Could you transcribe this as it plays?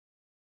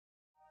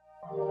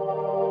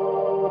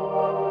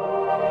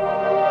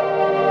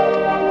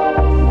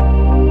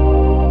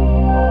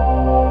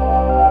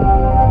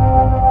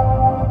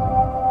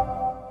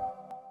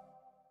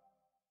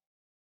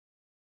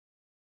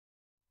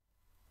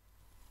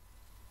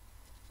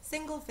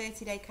Single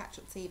 30-day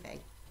catch-up TV.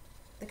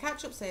 The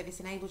catch-up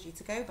service enables you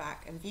to go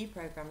back and view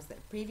programmes that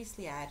have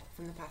previously aired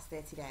from the past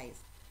 30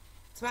 days.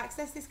 To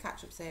access this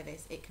catch-up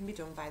service, it can be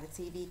done via the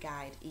TV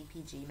Guide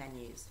EPG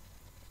menus.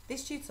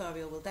 This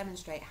tutorial will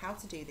demonstrate how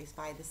to do this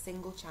via the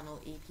single channel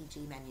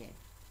EPG menu.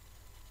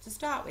 To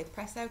start with,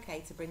 press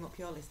OK to bring up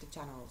your list of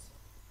channels.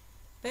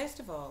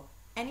 First of all,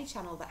 any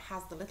channel that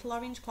has the little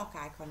orange clock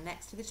icon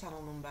next to the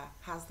channel number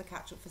has the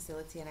catch-up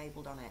facility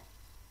enabled on it.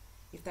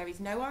 If there is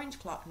no orange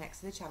clock next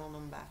to the channel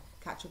number,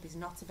 catch-up is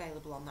not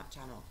available on that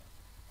channel.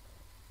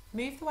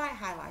 Move the white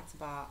highlighter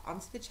bar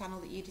onto the channel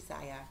that you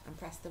desire and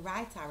press the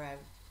right arrow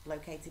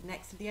located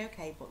next to the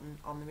OK button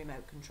on the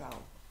remote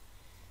control.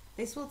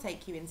 This will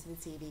take you into the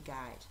TV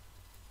Guide.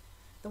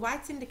 The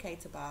white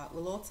indicator bar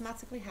will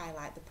automatically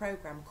highlight the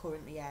programme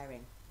currently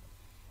airing.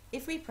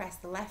 If we press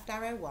the left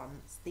arrow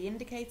once, the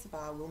indicator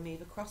bar will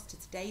move across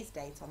to today's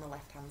date on the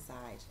left hand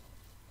side.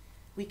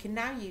 We can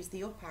now use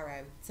the up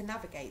arrow to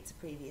navigate to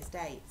previous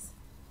dates.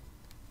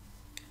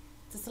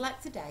 To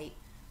select a date,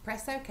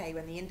 press OK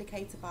when the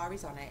indicator bar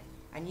is on it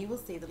and you will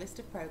see the list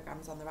of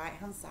programmes on the right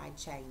hand side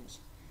change.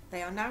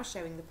 They are now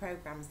showing the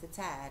programmes that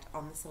aired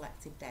on the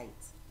selected date.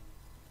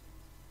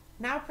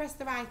 Now press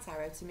the right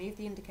arrow to move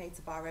the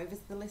indicator bar over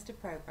to the list of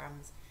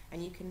programmes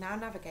and you can now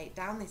navigate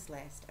down this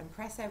list and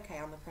press OK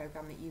on the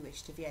programme that you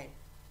wish to view.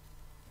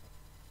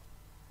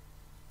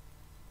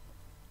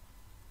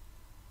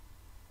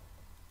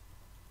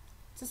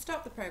 To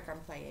stop the programme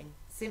playing,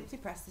 simply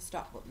press the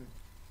stop button.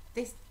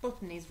 This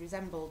button is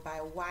resembled by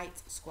a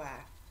white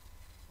square.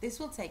 This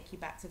will take you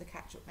back to the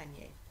catch-up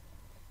menu.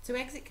 To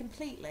exit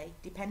completely,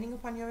 depending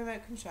upon your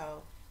remote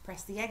control,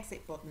 press the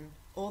exit button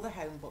or the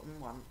home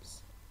button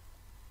once.